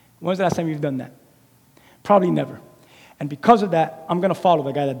 When's the last time you've done that? Probably never. And because of that, I'm going to follow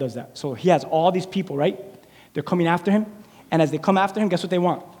the guy that does that. So he has all these people, right? They're coming after him. And as they come after him, guess what they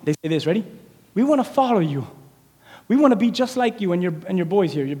want? They say this, ready? We want to follow you. We want to be just like you and your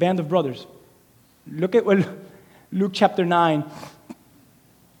boys here, your band of brothers. Look at what Luke chapter 9,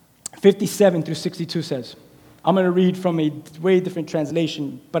 57 through 62 says. I'm going to read from a way different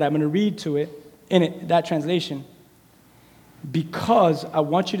translation, but I'm going to read to it, in it, that translation, because I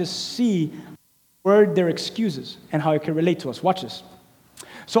want you to see where their excuses and how it can relate to us. Watch this.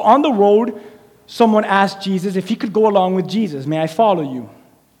 So on the road, someone asked Jesus if he could go along with Jesus. May I follow you?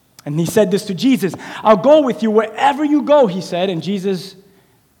 And he said this to Jesus. I'll go with you wherever you go, he said. And Jesus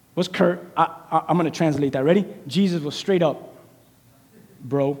was curt. I'm going to translate that. Ready? Jesus was straight up.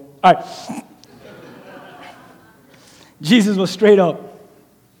 Bro. All right. Jesus was straight up.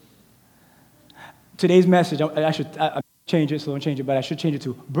 Today's message, I should change it, so don't change it, but I should change it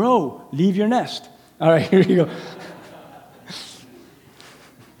to, bro, leave your nest. All right, here you go.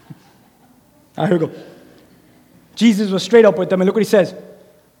 All right, here we go. Jesus was straight up with them, and look what he says.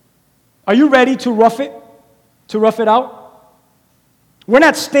 Are you ready to rough it? To rough it out? We're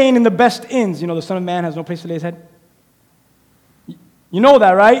not staying in the best inns. You know, the Son of Man has no place to lay his head. You know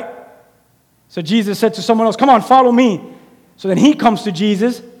that, right? So Jesus said to someone else, come on, follow me. So then he comes to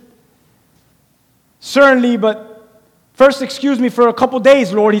Jesus. Certainly, but first excuse me for a couple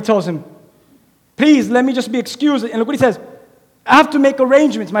days, Lord, he tells him. Please, let me just be excused. And look what he says. I have to make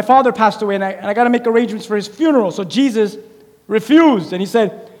arrangements. My father passed away, and I got to make arrangements for his funeral. So Jesus refused, and he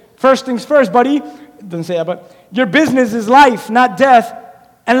said, first things first, buddy. It doesn't say that, but your business is life, not death,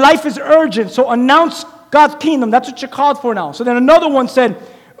 and life is urgent. So announce God's kingdom. That's what you're called for now. So then another one said,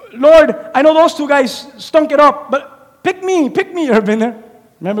 Lord, I know those two guys stunk it up, but pick me. You ever been there?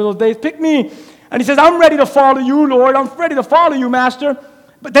 Remember those days? Pick me. And he says, I'm ready to follow you, Lord. I'm ready to follow you, Master.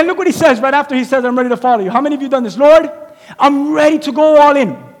 But then look what he says right after he says, I'm ready to follow you. How many of you done this? Lord, I'm ready to go all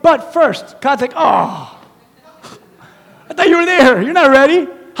in. But first, God's like, oh, I thought you were there. You're not ready.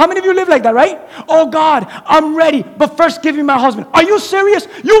 How many of you live like that, right? Oh, God, I'm ready, but first give me my husband. Are you serious?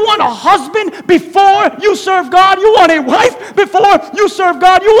 You want a husband before you serve God? You want a wife before you serve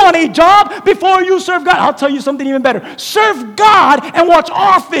God? You want a job before you serve God? I'll tell you something even better. Serve God and watch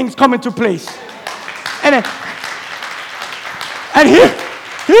all things come into place. And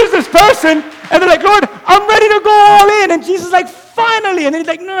here's this person, and they're like, Lord, I'm ready to go all in. And Jesus is like, finally. And then he's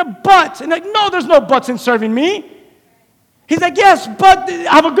like, no, buts. And they're like, no, there's no buts in serving me. He's like, yes, but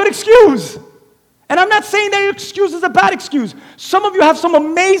I have a good excuse. And I'm not saying that your excuse is a bad excuse. Some of you have some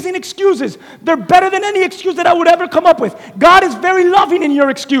amazing excuses. They're better than any excuse that I would ever come up with. God is very loving in your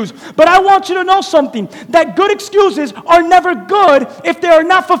excuse. But I want you to know something, that good excuses are never good if they are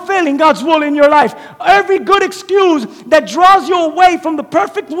not fulfilling God's will in your life. Every good excuse that draws you away from the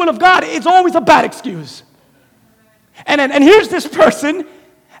perfect will of God is always a bad excuse. And here's this person,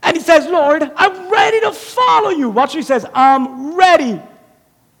 and he says, Lord, I'm ready to follow you. Watch what he says, I'm ready.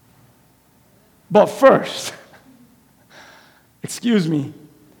 But first, excuse me,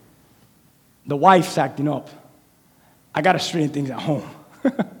 the wife's acting up. I got to straighten things at home.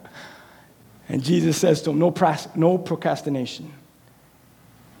 And Jesus says to him, no procrastination.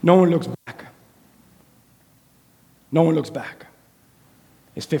 No one looks back. No one looks back.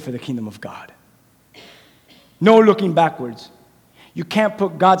 It's fit for the kingdom of God. No looking backwards. You can't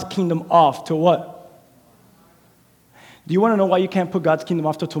put God's kingdom off till what? Do you want to know why you can't put God's kingdom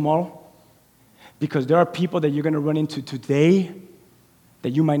off till tomorrow? Because there are people that you're going to run into today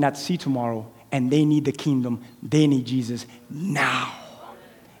that you might not see tomorrow, and they need the kingdom. They need Jesus now.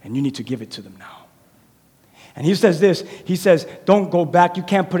 And you need to give it to them now. And he says this. He says, don't go back. You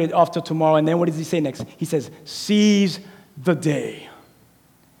can't put it off till tomorrow. And then what does he say next? He says, seize the day.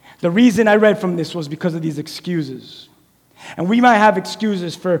 The reason I read from this was because of these excuses. And we might have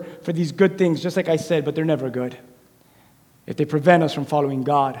excuses for these good things, just like I said, but they're never good if they prevent us from following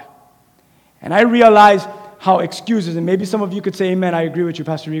God. And I realize how excuses, and maybe some of you could say, amen, I agree with you,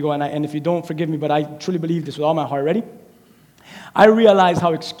 Pastor Rigo, and if you don't, forgive me, but I truly believe this with all my heart. Ready? I realize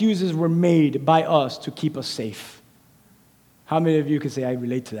how excuses were made by us to keep us safe. How many of you could say, I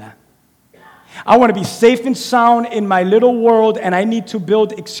relate to that? I want to be safe and sound in my little world, and I need to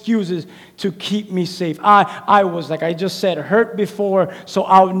build excuses to keep me safe. I was, like I just said, hurt before, so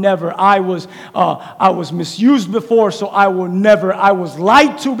I'll never. I was misused before, so I will never. I was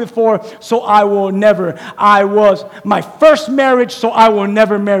lied to before, so I will never. I was my first marriage, so I will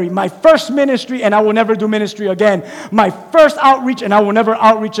never marry. My first ministry, and I will never do ministry again. My first outreach, and I will never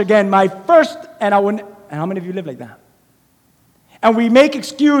outreach again. My first, and I will. And how many of you live like that? And we make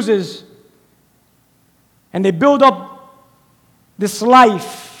excuses. And they build up this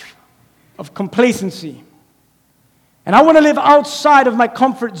life of complacency. And I want to live outside of my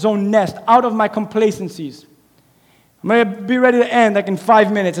comfort zone nest, out of my complacencies. I'm going to be ready to end like in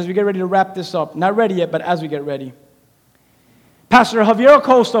 5 minutes as we get ready to wrap this up. Not ready yet, but as we get ready. Pastor Javier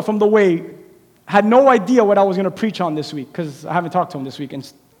Acosta from The Way had no idea what I was going to preach on this week because I haven't talked to him this week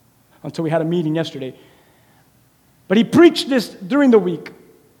until we had a meeting yesterday. But he preached this during the week,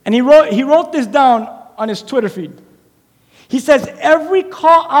 and he wrote this down on his Twitter feed. He says, every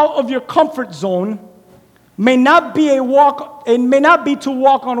call out of your comfort zone may not be to walk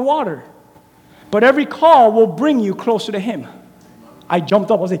on water, but every call will bring you closer to Him. I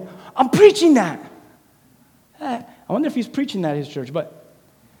jumped up. I was like, I'm preaching that. I wonder if he's preaching that at his church, but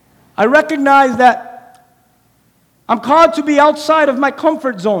I recognize that I'm called to be outside of my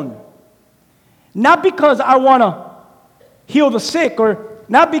comfort zone. Not because I want to heal the sick, or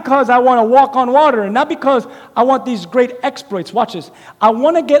not because I want to walk on water, and not because I want these great exploits. Watch this. I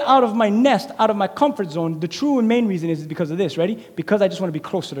want to get out of my nest, out of my comfort zone. The true and main reason is because of this. Ready? Because I just want to be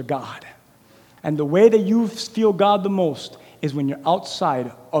closer to God. And the way that you feel God the most is when you're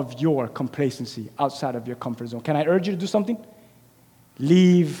outside of your complacency, outside of your comfort zone. Can I urge you to do something?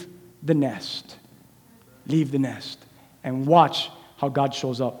 Leave the nest. Leave the nest. And watch how God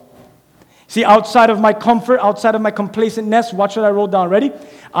shows up. See, outside of my comfort, outside of my complacent nest, watch what I wrote down. Ready?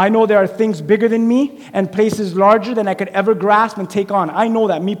 I know there are things bigger than me and places larger than I could ever grasp and take on. I know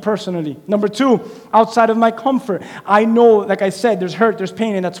that, me personally. Number 2, outside of my comfort, I know, like I said, there's hurt, there's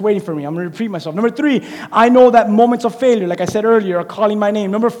pain, and that's waiting for me. I'm going to repeat myself. Number 3, I know that moments of failure, like I said earlier, are calling my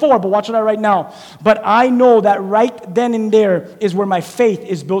name. Number 4, but watch what I write now. But I know that right then and there is where my faith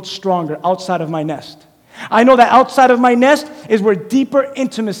is built stronger, outside of my nest. I know that outside of my nest is where deeper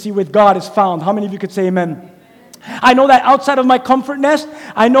intimacy with God is found. How many of you could say amen? I know that outside of my comfort nest,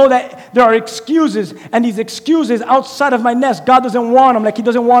 I know that there are excuses, and these excuses outside of my nest, God doesn't want them like He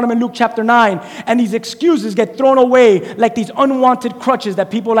doesn't want them in Luke chapter 9, and these excuses get thrown away like these unwanted crutches that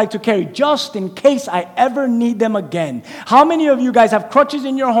people like to carry, just in case I ever need them again. How many of you guys have crutches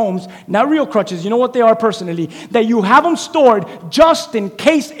in your homes, not real crutches, you know what they are personally, that you have them stored just in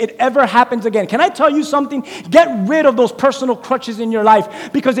case it ever happens again? Can I tell you something? Get rid of those personal crutches in your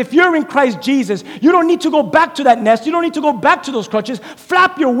life, because if you're in Christ Jesus, you don't need to go back to that nest. You don't need to go back to those crutches.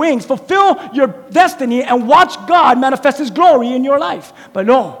 Flap your wings, fulfill your destiny, and watch God manifest His glory in your life. But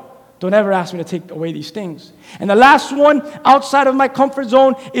no, don't ever ask me to take away these things. And the last one, outside of my comfort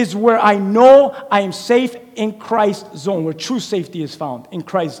zone, is where I know I am safe in Christ's zone, where true safety is found, in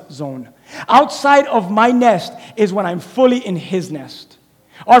Christ's zone. Outside of my nest is when I'm fully in His nest.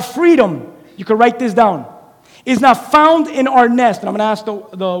 Our freedom, you can write this down, is not found in our nest. And I'm going to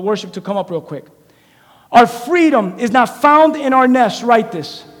ask the worship to come up real quick. Our freedom is not found in our nest. Write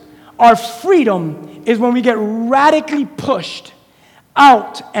this. Our freedom is when we get radically pushed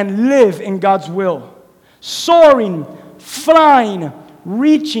out and live in God's will. Soaring, flying,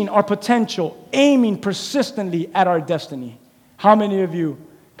 reaching our potential, aiming persistently at our destiny. How many of you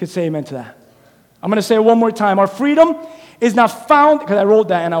could say amen to that? I'm going to say it one more time. Our freedom is not found, because I wrote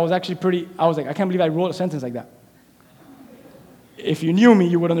that and I was like, I can't believe I wrote a sentence like that. If you knew me,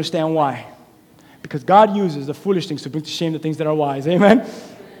 you would understand why. Because God uses the foolish things to bring to shame the things that are wise. Amen?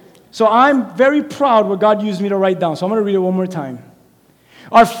 So I'm very proud what God used me to write down. So I'm going to read it one more time.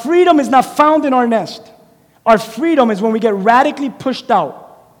 Our freedom is not found in our nest. Our freedom is when we get radically pushed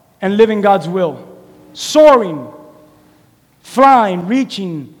out and live in God's will. Soaring, flying,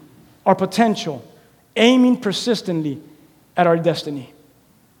 reaching our potential, aiming persistently at our destiny.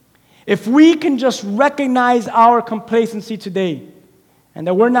 If we can just recognize our complacency today, and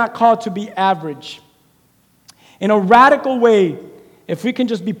that we're not called to be average. In a radical way, if we can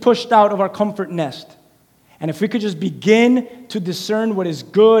just be pushed out of our comfort nest, and if we could just begin to discern what is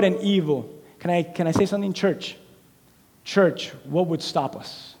good and evil. Can I say something, church? Church, what would stop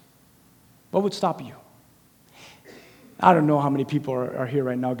us? What would stop you? I don't know how many people are here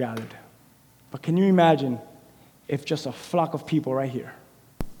right now gathered, but can you imagine if just a flock of people right here,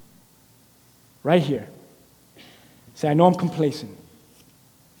 say, I know I'm complacent.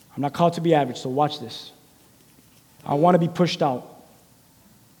 I'm not called to be average, so watch this. I want to be pushed out.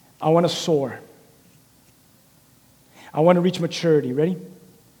 I want to soar. I want to reach maturity. Ready?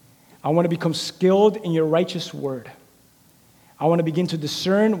 I want to become skilled in your righteous word. I want to begin to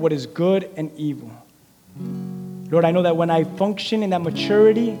discern what is good and evil. Lord, I know that when I function in that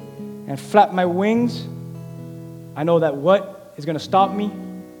maturity and flap my wings, I know that what is going to stop me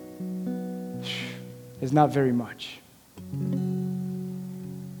is not very much.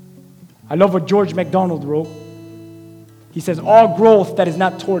 I love what George MacDonald wrote. He says, all growth that is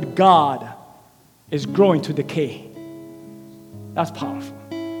not toward God is growing to decay. That's powerful.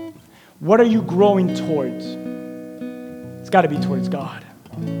 What are you growing towards? It's got to be towards God.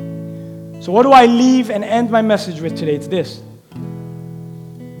 So what do I leave and end my message with today? It's this.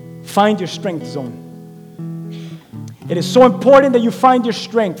 Find your strength zone. It is so important that you find your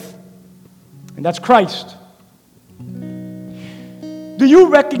strength. And that's Christ. Do you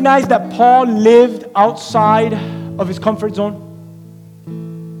recognize that Paul lived outside of his comfort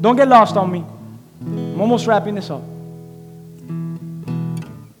zone? Don't get lost on me. I'm almost wrapping this up.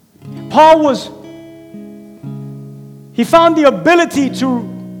 Paul he found the ability to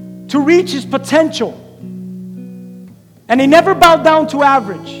reach his potential. And he never bowed down to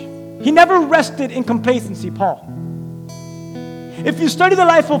average. He never rested in complacency, Paul. If you study the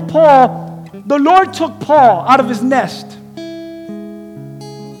life of Paul, the Lord took Paul out of his nest.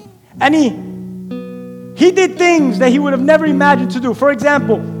 And he did things that he would have never imagined to do. For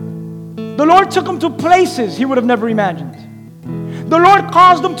example, the Lord took him to places he would have never imagined. The Lord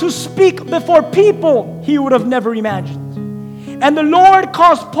caused him to speak before people he would have never imagined. And the Lord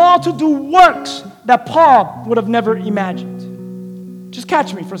caused Paul to do works that Paul would have never imagined. Just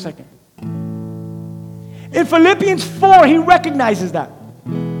catch me for a second. In Philippians 4, he recognizes that.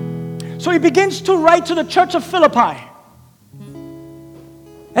 So he begins to write to the church of Philippi.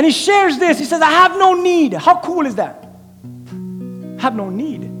 And he shares this. He says, I have no need. How cool is that? Have no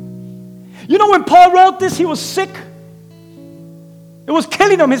need. You know, when Paul wrote this, he was sick. It was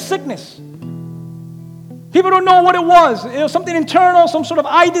killing him, his sickness. People don't know what it was. It was something internal, some sort of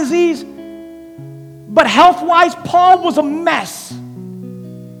eye disease. But health-wise, Paul was a mess.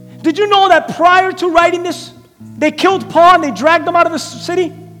 Did you know that prior to writing this, they killed Paul and they dragged him out of the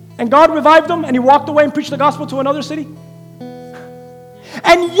city? And God revived him and he walked away and preached the gospel to another city?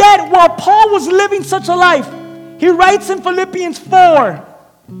 And yet, while Paul was living such a life, he writes in Philippians 4,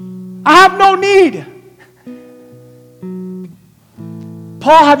 I have no need.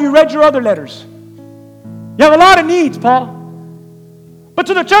 Paul, have you read your other letters? You have a lot of needs, Paul. But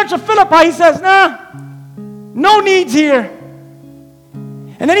to the church of Philippi, he says, nah, no needs here.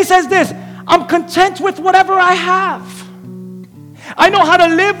 And then he says this, I'm content with whatever I have. I know how to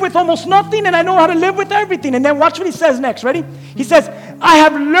live with almost nothing, and I know how to live with everything. And then watch what he says next. Ready? He says, I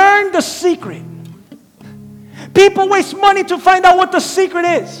have learned the secret. People waste money to find out what the secret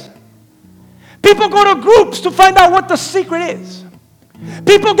is. People go to groups to find out what the secret is.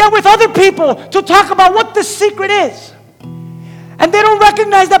 People get with other people to talk about what the secret is. And they don't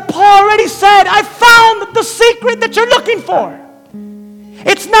recognize that Paul already said, I found the secret that you're looking for.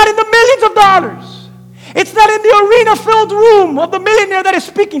 It's not in the millions of dollars. It's not in the arena-filled room of the millionaire that is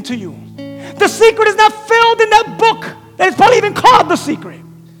speaking to you. The secret is not filled in that book that is probably even called The Secret.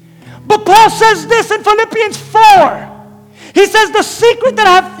 But Paul says this in Philippians 4. He says, the secret that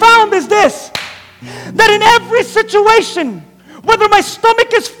I have found is this, that in every situation, whether my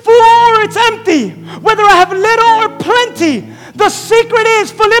stomach is full or it's empty, whether I have little or plenty, the secret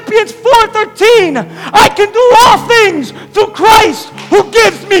is Philippians 4:13. I can do all things through Christ who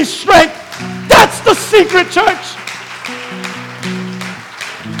gives me strength. That's the secret, church.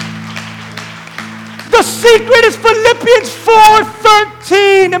 The secret is Philippians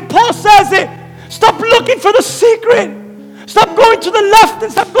 4:13. And Paul says it. Stop looking for the secret. Stop going to the left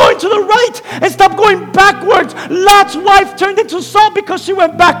and stop going to the right and stop going backwards. Lot's wife turned into salt because she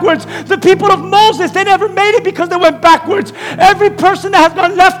went backwards. The people of Moses, they never made it because they went backwards. Every person that has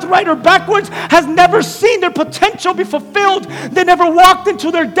gone left, right, or backwards has never seen their potential be fulfilled. They never walked into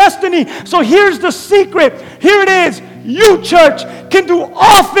their destiny. So here's the secret. Here it is. You, church, can do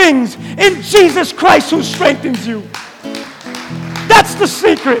all things in Jesus Christ who strengthens you. That's the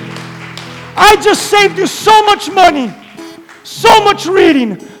secret. I just saved you so much money. So much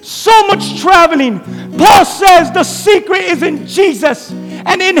reading, so much traveling. Paul says the secret is in Jesus,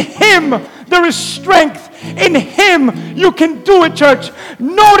 and in Him there is strength. In Him you can do it, church.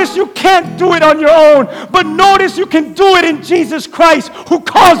 Notice you can't do it on your own, but notice you can do it in Jesus Christ who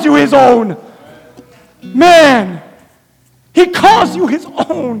calls you His own. Man, He calls you His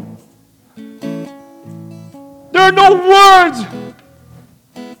own. There are no words.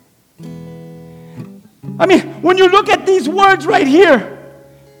 I mean, when you look at these words right here,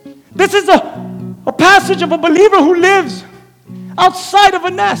 this is a passage of a believer who lives outside of a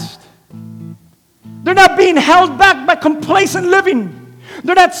nest. They're not being held back by complacent living.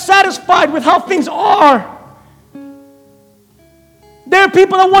 They're not satisfied with how things are. There are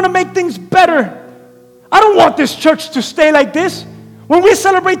people that want to make things better. I don't want this church to stay like this. When we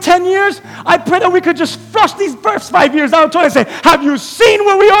celebrate 10 years, I pray that we could just flush these first 5 years out and say, have you seen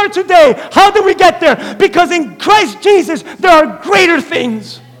where we are today? How did we get there? Because in Christ Jesus, there are greater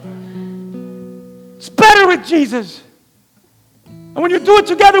things. It's better with Jesus. And when you do it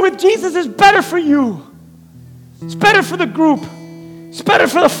together with Jesus, it's better for you. It's better for the group. It's better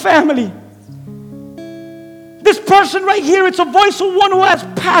for the family. This person right here, it's a voice of one who has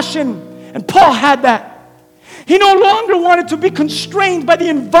passion. And Paul had that. He no longer wanted to be constrained by the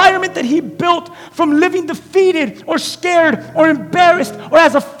environment that he built from living defeated or scared or embarrassed or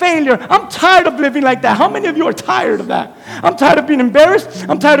as a failure. I'm tired of living like that. How many of you are tired of that? I'm tired of being embarrassed.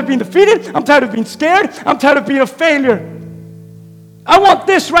 I'm tired of being defeated. I'm tired of being scared. I'm tired of being a failure. I want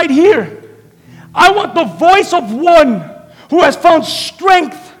this right here. I want the voice of one who has found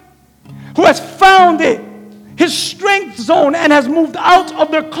strength, who has found it, his strength zone, and has moved out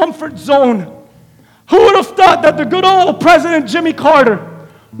of their comfort zone. Who would have thought that the good old President Jimmy Carter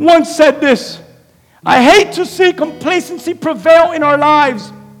once said this? I hate to see complacency prevail in our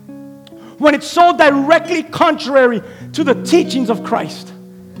lives when it's so directly contrary to the teachings of Christ.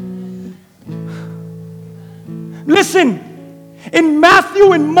 Listen, in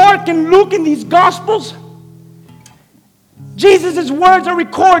Matthew and Mark and Luke, in these Gospels, Jesus' words are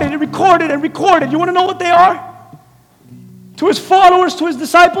recorded and recorded and recorded. You want to know what they are? To his followers, to his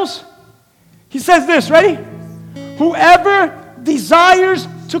disciples. He says this, ready? Whoever desires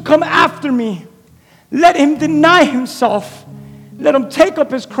to come after me, let him deny himself. Let him take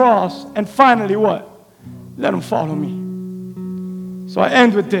up his cross. And finally, what? Let him follow me. So I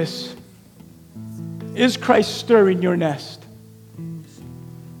end with this. Is Christ stirring your nest?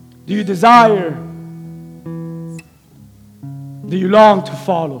 Do you desire? Do you long to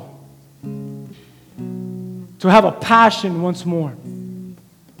follow? To have a passion once more?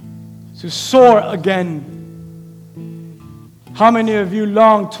 To soar again? How many of you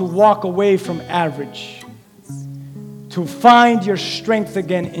long to walk away from average? To find your strength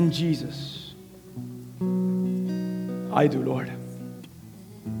again in Jesus? I do, Lord.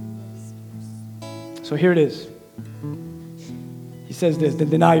 So here it is. He says this, then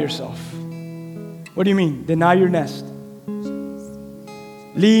deny yourself. What do you mean? Deny your nest.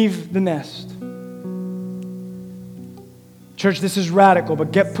 Leave the nest. Church, this is radical,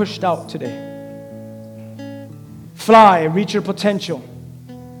 but get pushed out today. Fly, reach your potential.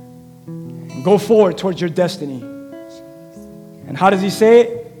 And go forward towards your destiny. And how does he say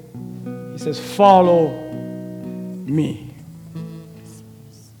it? He says, follow me.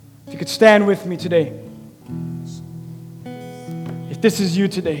 If you could stand with me today. If this is you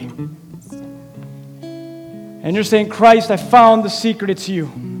today, and you're saying, Christ, I found the secret, it's you.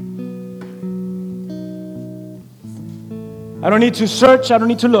 I don't need to search, I don't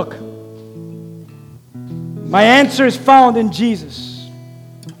need to look. My answer is found in Jesus.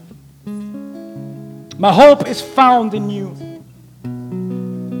 My hope is found in you.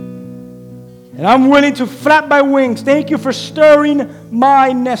 And I'm willing to flap my wings. Thank you for stirring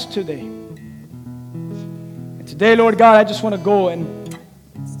my nest today. And today, Lord God, I just want to go and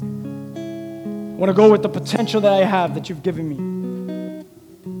with the potential that I have, that you've given me,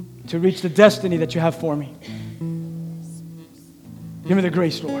 to reach the destiny that you have for me. Give me the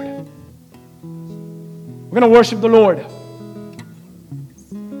grace, Lord. We're going to worship the Lord.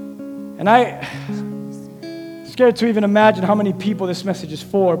 And I'm scared to even imagine how many people this message is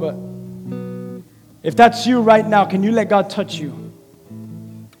for, but if that's you right now, can you let God touch you?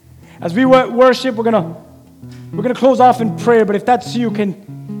 As we worship, we're going to close off in prayer, but if that's you,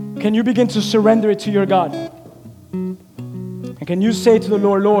 can you begin to surrender it to your God? And can you say to the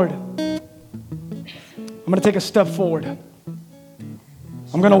Lord, Lord, I'm going to take a step forward.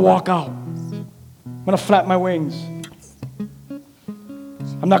 I'm going to walk out. I'm going to flap my wings.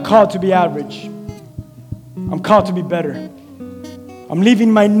 I'm not called to be average. I'm called to be better. I'm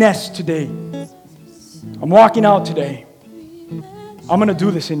leaving my nest today. I'm walking out today. I'm going to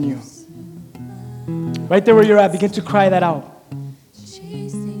do this in you. Right there where you're at, begin to cry that out.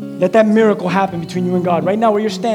 Let that miracle happen between you and God. Right now where you're standing.